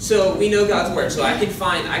know. So we know God's Word. So I can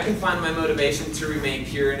find my motivation to remain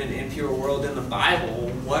pure in an impure world in the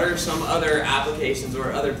Bible. What are some other applications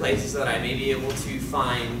or other places that I may be able to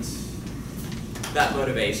find that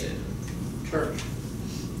motivation? Church,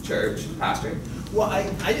 pastor. Well, I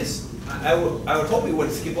would hope we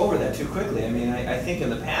wouldn't skip over that too quickly. I mean, I think in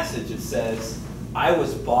the passage it says, "I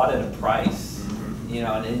was bought at a price,"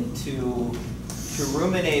 and to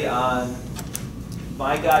ruminate on,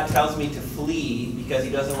 my God tells me to flee because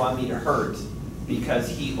He doesn't want me to hurt, because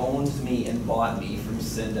He owns me and bought me from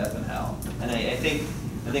sin, death, and hell. And I think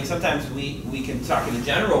sometimes we can talk in a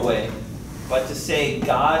general way, but to say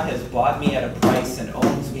God has bought me at a price and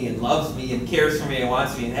owns me and loves me and cares for me and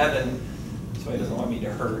wants me in heaven, so He doesn't want me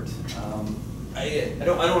to hurt. I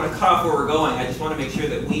don't want to cut off where we're going. I just want to make sure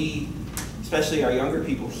that we, especially our younger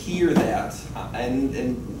people, hear that.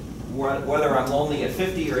 And whether I'm lonely at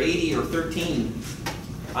 50 or 80 or 13,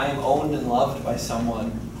 I am owned and loved by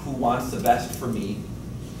someone who wants the best for me,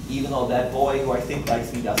 even though that boy who I think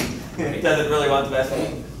likes me doesn't really want the best for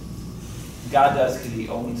me. God does, because He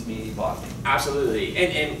owns me and He bought me. Absolutely.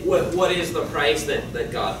 And what is the price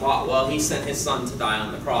that God bought? Well, He sent His Son to die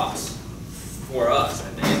on the cross for us.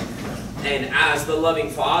 And as the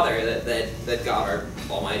loving Father that God our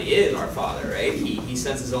Almighty is, our Father, right? He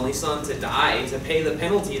sends His only Son to die to pay the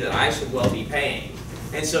penalty that I should well be paying.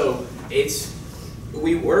 And so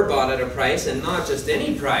we were bought at a price, and not just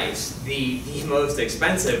any price, the most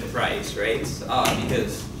expensive price, right?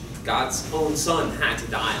 Because God's own Son had to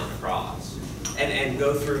die on the cross and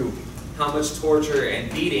go through how much torture and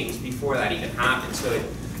beatings before that even happened. So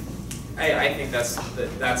I think that's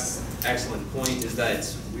excellent point, is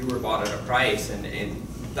that we were bought at a price, and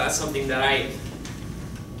that's something that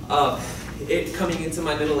coming into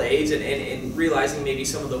my middle age and realizing maybe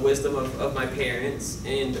some of the wisdom of my parents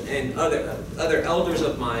and other elders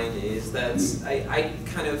of mine, is that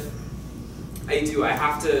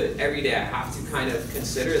every day I have to kind of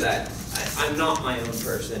consider that I'm not my own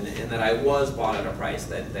person, and that I was bought at a price,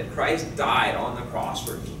 that Christ died on the cross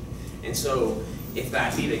for me. And so if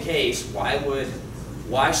that be the case, why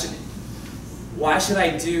should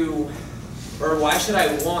I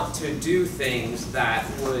want to do things that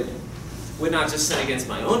would not just sin against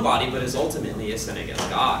my own body, but is ultimately a sin against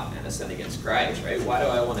God and a sin against Christ, right? Why do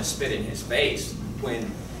I want to spit in his face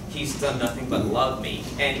when he's done nothing but love me?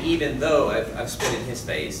 And even though I've spit in his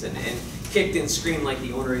face and kicked and screamed like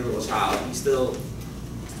the ornery little child, he still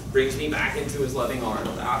brings me back into his loving arms.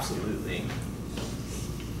 Absolutely.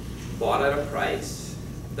 Bought at a price.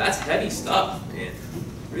 That's heavy stuff, man.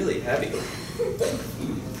 Really heavy.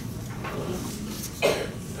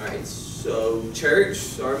 Alright, so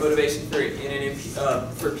church, our motivation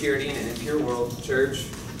for purity in an impure world, church,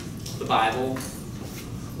 the Bible.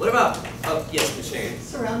 What about, yes, Ms. Sharon?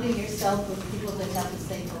 Surrounding yourself with people that have the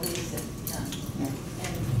same beliefs and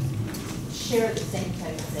share the same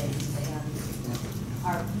type of things and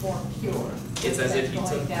are more pure. It's as if you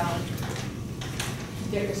going took down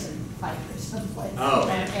Dickerson Pike or someplace. Oh.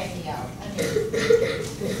 Hanging out. I mean,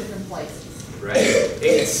 there's different places. Right.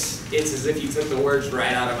 It's as if you took the words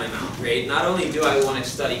right out of my mouth, right? Not only do I want to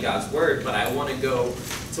study God's Word, but I want to go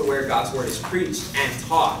to where God's Word is preached and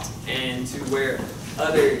taught, and to where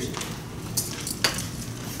others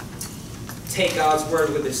take God's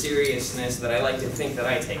Word with the seriousness that I like to think that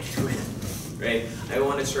I take it with, right? I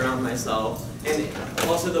want to surround myself, and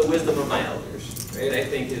also the wisdom of my elders, right? I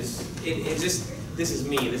think this is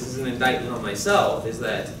me, this is an indictment on myself, is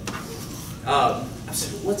that,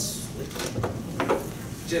 what's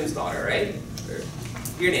Jim's daughter, right? Or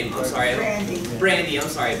your name, I'm sorry. Brandy, I'm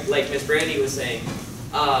sorry. Like Miss Brandy was saying,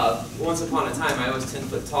 once upon a time I was 10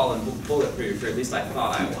 foot tall and bulletproof, or at least I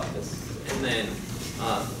thought I was. And then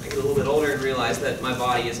I get a little bit older and realize that my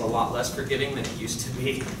body is a lot less forgiving than it used to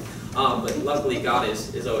be. But luckily God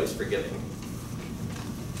is always forgiving.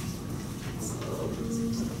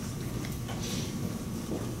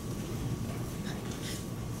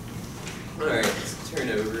 Alright, let's turn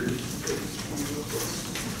over.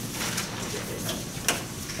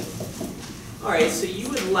 Alright, so you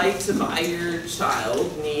would like to buy your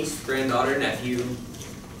child, niece, granddaughter, nephew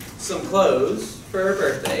some clothes for her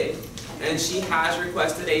birthday, and she has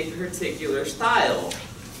requested a particular style.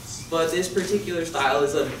 But this particular style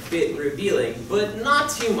is a bit revealing, but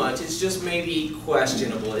not too much. It's just maybe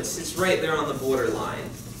questionable. It's right there on the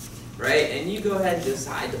borderline, right? And you go ahead and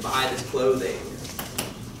decide to buy this clothing.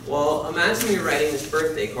 Well, imagine you're writing this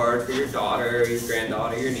birthday card for your daughter, your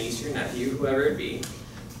granddaughter, your niece, your nephew, whoever it be.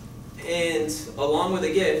 And along with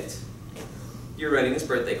a gift, you're writing this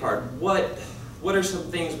birthday card. What are some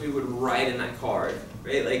things we would write in that card,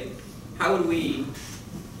 right? Like, how would we,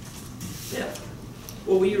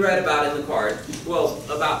 what would you write about in the card? Well,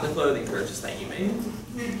 about the clothing purchase that you made.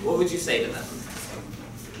 What would you say to them?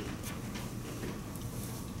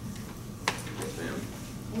 Yes, ma'am.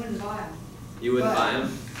 I wouldn't buy them. You wouldn't buy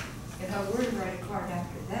them? If I were to write a card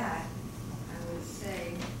after that, I would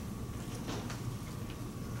say,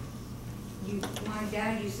 my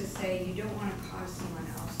dad used to say, you don't want to cause someone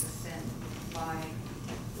else to sin by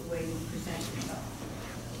the way you present yourself.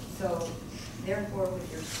 So, therefore,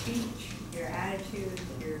 with your speech, your attitude,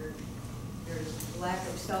 your lack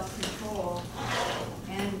of self-control,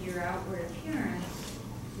 and your outward appearance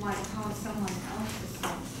might cause someone else to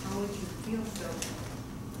sin. How would you feel so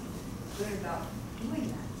good about doing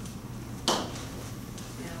that?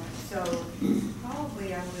 So probably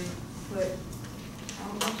I would put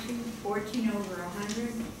 14 over 100,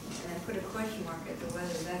 and then put a question mark as to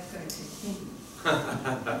whether that's going to continue.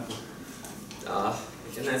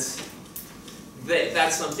 And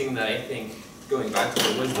that's something that I think, going back to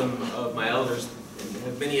the wisdom of my elders,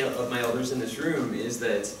 and many of my elders in this room, is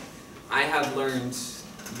that I have learned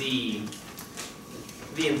the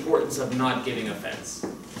importance of not giving offense.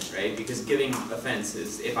 Right? Because giving offense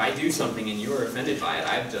is, if I do something and you're offended by it,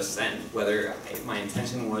 I've just sinned, whether my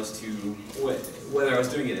intention was to, whether I was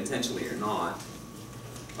doing it intentionally or not.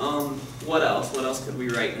 What else? What else could we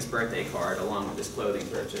write in this birthday card along with this clothing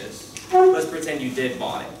purchase? Let's pretend you did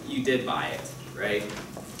buy it. You did buy it, right?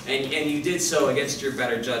 And you did so against your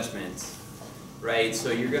better judgment, right?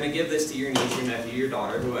 So you're gonna give this to your niece, your nephew, your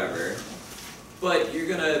daughter, whoever. But you're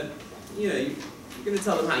gonna, you're gonna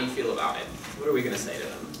tell them how you feel about it. What are we gonna say to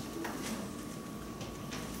them?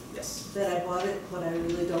 Yes. That I bought it, but I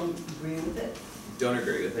really don't agree with it. Don't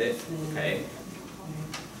agree with it. Okay.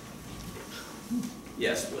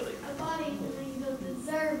 Yes, Willie. I bought it because you don't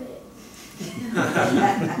deserve it.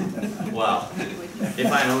 Well,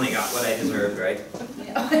 if I only got what I deserved, right?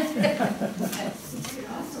 You could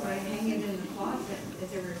also hang it in the closet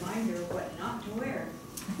as a reminder of what not to wear.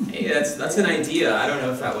 Hey, that's an idea. I don't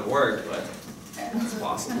know if that would work, but it's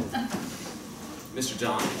possible. Mr.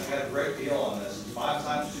 John. I got a great deal on this. It's 5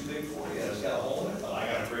 times too big for you. It's got a hole in it, but I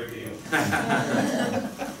got a great deal.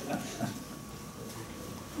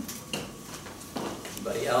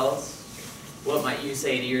 Anybody else? What might you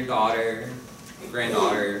say to your daughter,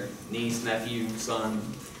 granddaughter, niece, nephew, son,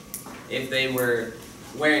 if they were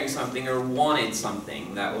wearing something or wanted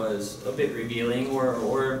something that was a bit revealing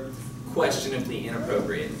or questionably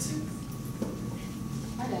inappropriate?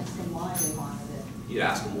 I'd ask them why they wanted it. You'd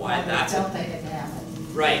ask them why. They That's felt they could have it.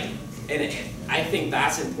 right, and I think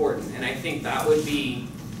that's important, and I think that would be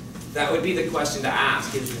the question to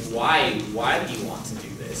ask: is why do you want to do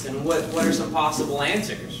this, and what are some possible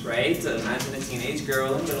answers, right? To imagine a teenage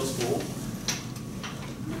girl in middle school.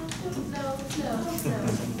 No.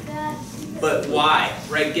 But why,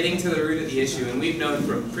 right? Getting to the root of the issue, and we've known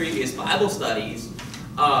from previous Bible studies,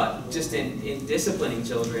 just in disciplining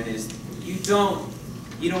children, is you don't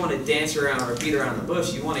want to dance around or beat around the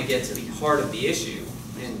bush. You want to get to the heart of the issue.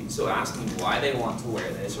 And so asking why they want to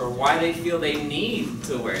wear this or why they feel they need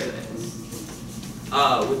to wear this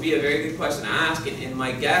would be a very good question to ask. And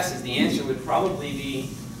my guess is the answer would probably be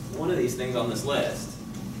one of these things on this list.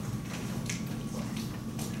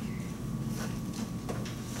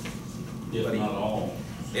 If not all.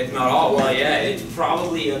 If not all, well, yeah, it's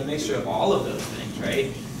probably a mixture of all of those things,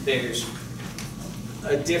 right? There's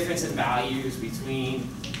a difference in values between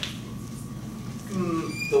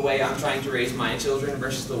the way I'm trying to raise my children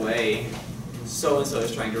versus the way so-and-so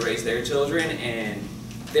is trying to raise their children, and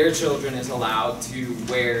their children is allowed to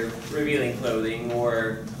wear revealing clothing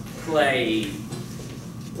or play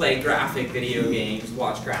graphic video games,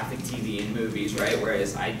 watch graphic TV and movies, right?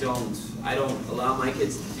 Whereas I don't allow my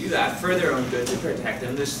kids to do that for their own good, to protect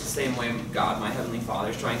them. Just the same way God, my Heavenly Father,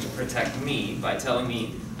 is trying to protect me by telling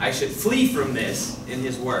me I should flee from this in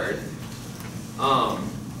His Word.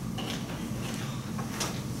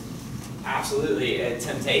 Absolutely,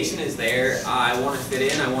 temptation is there. I want to fit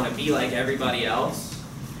in. I want to be like everybody else.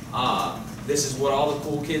 This is what all the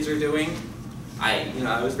cool kids are doing. I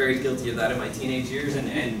was very guilty of that in my teenage years and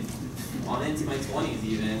on into my 20s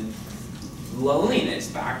even. Loneliness,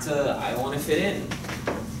 back to I want to fit in.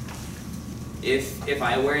 If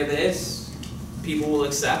I wear this, people will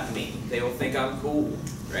accept me. They will think I'm cool,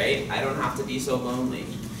 right? I don't have to be so lonely.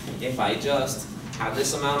 If I just have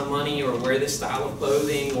this amount of money or wear this style of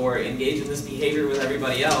clothing or engage in this behavior with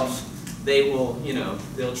everybody else, they will,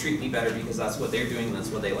 they'll treat me better because that's what they're doing, that's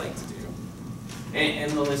what they like to do.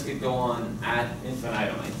 And the list could go on ad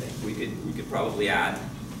infinitum, I think. We could probably add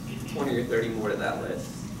 20 or 30 more to that list.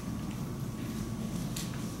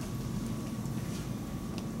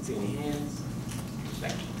 See any hands?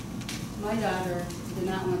 Back. My daughter did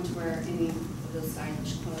not want to wear any of those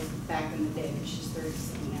stylish clothes back in the day, but she's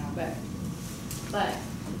 37 now, but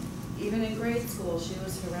even in grade school, she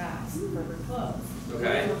was harassed for her clothes.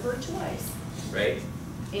 Okay. They were her choice. Right.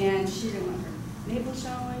 And she didn't want her navel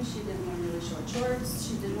showing, she didn't want really short shorts,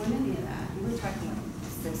 she didn't want any of that. And we're talking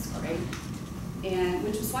like 6th grade, and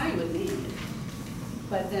which was fine with me.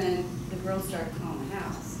 But then the girls started calling the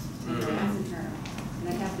house, and harassing her, and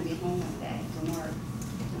I'd have to be home one day from work.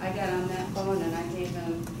 I got on that phone and I gave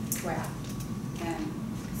them crap, and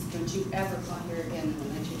don't you ever call her again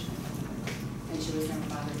when I teach her. And she was never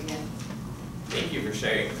bothered again. Thank you for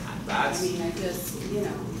sharing that. I mean, I just,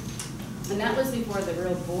 and that was before the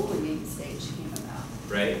real bullying stage came about.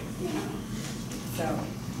 Right. So.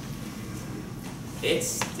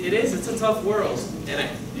 It's a tough world, and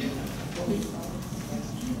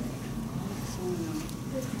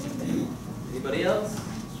anybody else?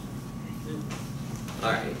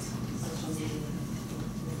 All right.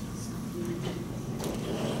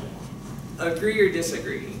 Agree or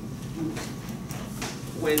disagree?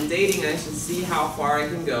 When dating, I should see how far I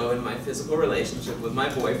can go in my physical relationship with my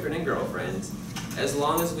boyfriend and girlfriend. As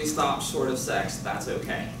long as we stop short of sex, that's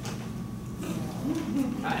okay.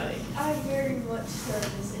 Kylie. I very much so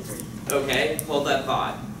disagree. Okay, hold that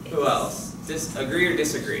thought. Who else? Agree or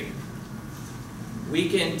disagree? We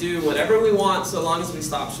can do whatever we want so long as we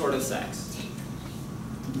stop short of sex.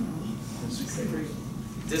 Disagree.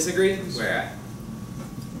 Disagree? Where at?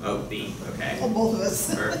 Oh, B, okay. Oh, both of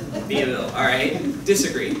us. Or B of L, all right.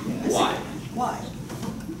 Disagree. Why? Why?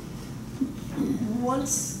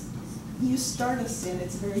 Once you start a sin,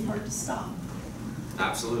 it's very hard to stop.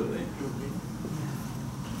 Absolutely.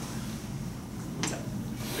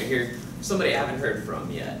 I hear somebody I haven't heard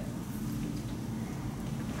from yet.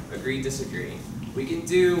 Agree, disagree. We can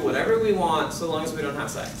do whatever we want so long as we don't have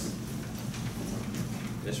sex.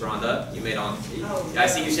 Miss Rhonda, you made on. I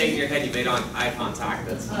see you shaking your head. You made on eye contact.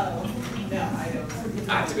 That's. Oh, no, I don't.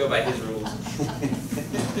 I have to go by his rules.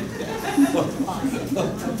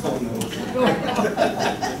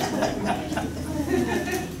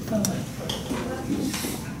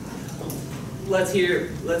 Let's hear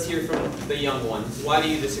from the young ones. Why do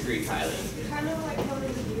you disagree, Kylie? Kind of like how you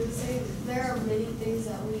were saying, there are many things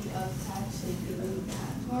that lead up to actually doing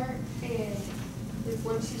that part, and if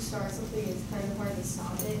once you start something, it's kind of hard to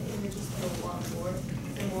stop it, and you're just going to want more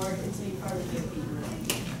and more until you probably get beaten.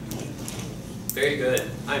 Very good.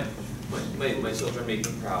 My children make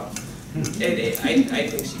me proud. I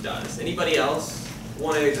think she does. Anybody else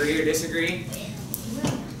want to agree or disagree?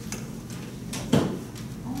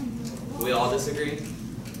 We all disagree?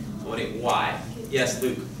 Why? Yes,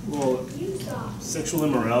 Luke. Well, sexual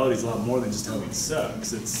immorality is a lot more than just having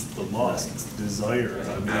sex. It's the lust, it's the desire.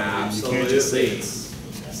 I mean, you can't just say it's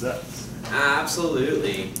sex.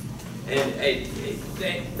 Absolutely. And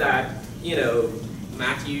that,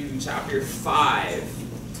 Matthew chapter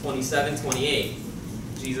 5, 27, 28,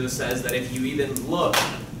 Jesus says that if you even look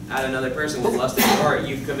at another person with lust in your heart,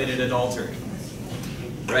 you've committed adultery.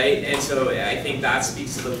 Right? And so I think that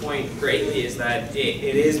speaks to the point greatly, is that it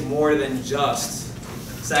is more than just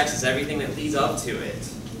sex. It's everything that leads up to it.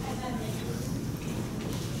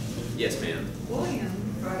 Yes, ma'am. William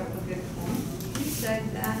brought up a good point. He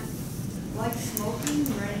said that, like smoking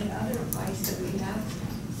or any other vice that we have,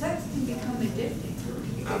 sex can become addicting.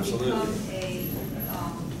 It can become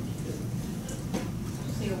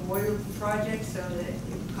a warrior project so that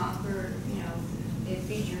you conquer, it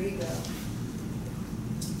feeds your ego.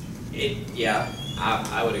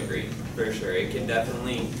 I would agree, for sure. It can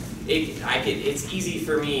definitely, it's easy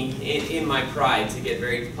for me in my pride to get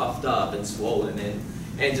very puffed up and swollen, and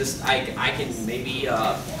just, I can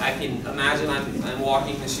imagine I'm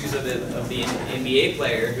walking the shoes of the NBA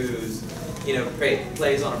player who's,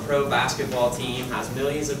 plays on a pro basketball team, has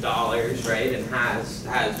millions of dollars, right, and has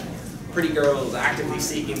pretty girls actively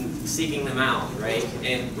seeking them out, right,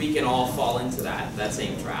 and we can all fall into that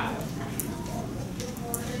same trap.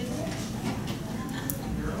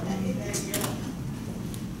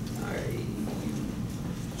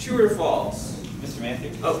 True or false? Mr.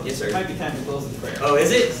 Matthew? Oh, yes, sir. It might be time to close the prayer. Oh,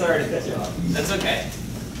 is it? Sorry to cut you off. That's okay.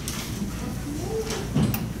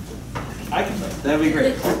 I can pray. That'd be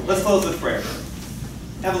great. Let's close with prayer.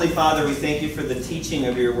 Heavenly Father, we thank you for the teaching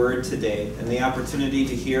of your word today and the opportunity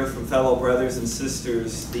to hear from fellow brothers and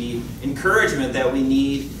sisters the encouragement that we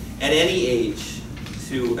need at any age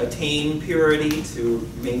to attain purity, to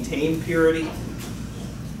maintain purity,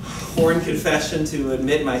 or in confession to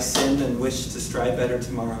admit my sin and wish to strive better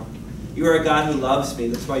tomorrow. You are a God who loves me,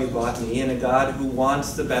 that's why you bought me, and a God who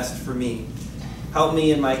wants the best for me. Help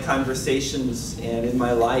me in my conversations and in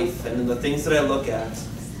my life and in the things that I look at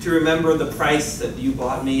to remember the price that you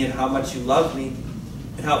bought me and how much you love me,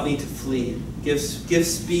 and help me to flee. Give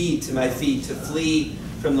speed to my feet to flee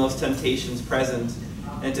from those temptations present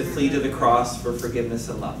and to flee to the cross for forgiveness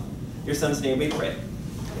and love. In your Son's name we pray.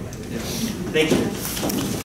 Thank you.